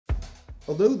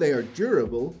Although they are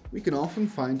durable, we can often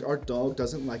find our dog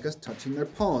doesn't like us touching their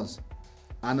paws.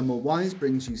 AnimalWised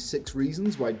brings you 6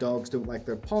 reasons why dogs don't like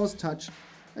their paws touched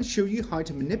and show you how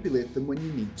to manipulate them when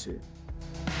you need to.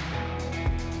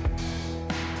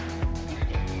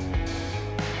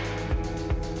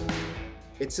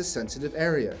 It's a sensitive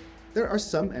area. There are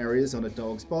some areas on a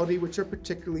dog's body which are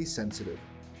particularly sensitive.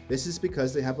 This is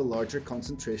because they have a larger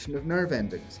concentration of nerve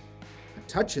endings. A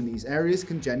touch in these areas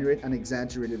can generate an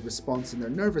exaggerated response in their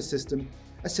nervous system,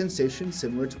 a sensation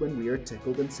similar to when we are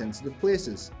tickled in sensitive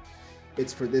places.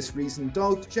 It's for this reason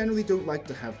dogs generally don't like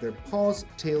to have their paws,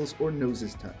 tails, or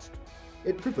noses touched.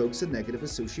 It provokes a negative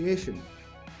association.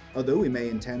 Although we may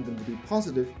intend them to be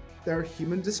positive, there are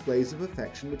human displays of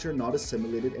affection which are not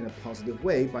assimilated in a positive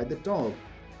way by the dog.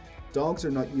 Dogs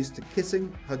are not used to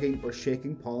kissing, hugging, or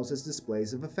shaking paws as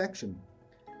displays of affection.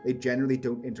 They generally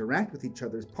don't interact with each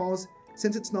other's paws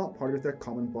since it's not part of their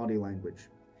common body language.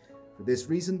 For this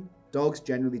reason, dogs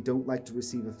generally don't like to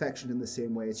receive affection in the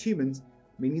same way as humans,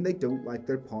 meaning they don't like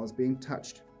their paws being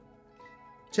touched.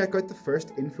 Check out the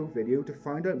first info video to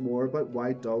find out more about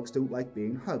why dogs don't like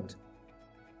being hugged.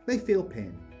 They feel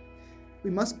pain. We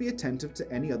must be attentive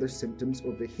to any other symptoms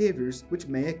or behaviours which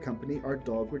may accompany our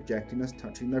dog rejecting us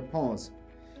touching their paws.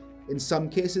 In some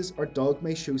cases, our dog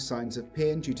may show signs of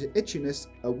pain due to itchiness,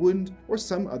 a wound, or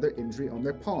some other injury on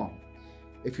their paw.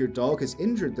 If your dog has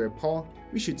injured their paw,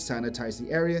 we should sanitize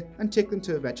the area and take them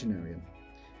to a veterinarian.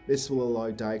 This will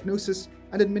allow diagnosis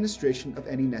and administration of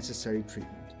any necessary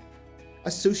treatment.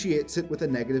 Associates it with a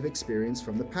negative experience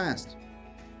from the past.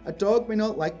 A dog may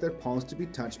not like their paws to be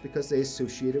touched because they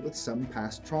associate it with some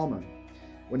past trauma.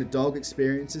 When a dog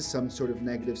experiences some sort of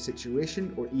negative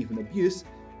situation or even abuse,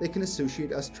 they can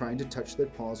associate us trying to touch their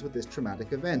paws with this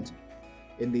traumatic event.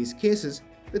 In these cases,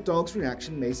 the dog's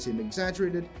reaction may seem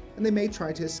exaggerated and they may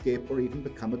try to escape or even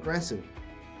become aggressive.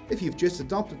 If you've just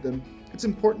adopted them, it's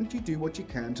important you do what you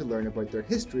can to learn about their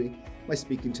history by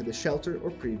speaking to the shelter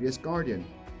or previous guardian.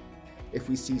 If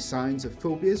we see signs of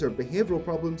phobias or behavioural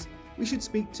problems, we should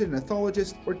speak to an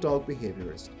ethologist or dog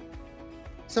behaviourist.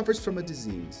 Suffers from a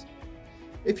disease.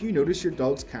 If you notice your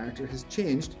dog's character has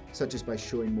changed, such as by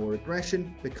showing more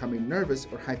aggression, becoming nervous,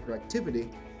 or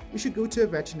hyperactivity, you should go to a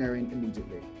veterinarian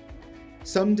immediately.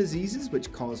 Some diseases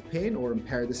which cause pain or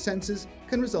impair the senses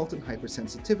can result in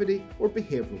hypersensitivity or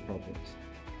behavioural problems.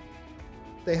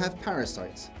 They have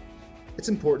parasites. It's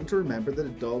important to remember that a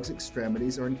dog's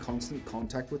extremities are in constant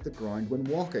contact with the ground when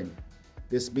walking.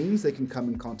 This means they can come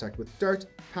in contact with dirt,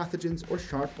 pathogens, or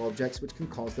sharp objects which can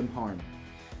cause them harm.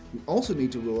 We also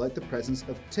need to rule out the presence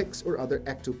of ticks or other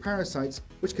ectoparasites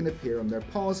which can appear on their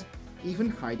paws, even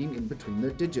hiding in between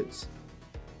their digits.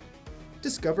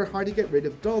 Discover how to get rid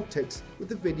of dog ticks with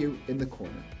the video in the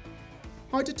corner.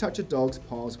 How to touch a dog's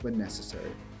paws when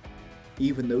necessary.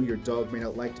 Even though your dog may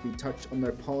not like to be touched on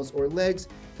their paws or legs,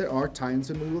 there are times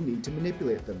when we will need to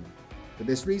manipulate them. For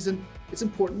this reason, it's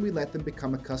important we let them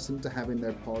become accustomed to having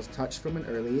their paws touched from an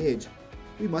early age.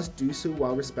 We must do so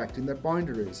while respecting their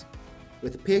boundaries.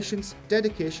 With patience,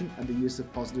 dedication, and the use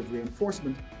of positive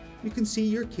reinforcement, you can see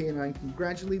your canine can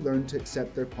gradually learn to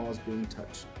accept their paws being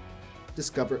touched.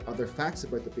 Discover other facts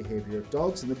about the behaviour of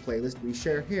dogs in the playlist we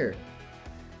share here.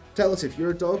 Tell us if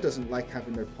your dog doesn't like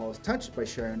having their paws touched by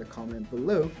sharing a comment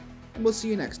below, and we'll see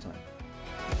you next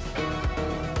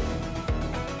time.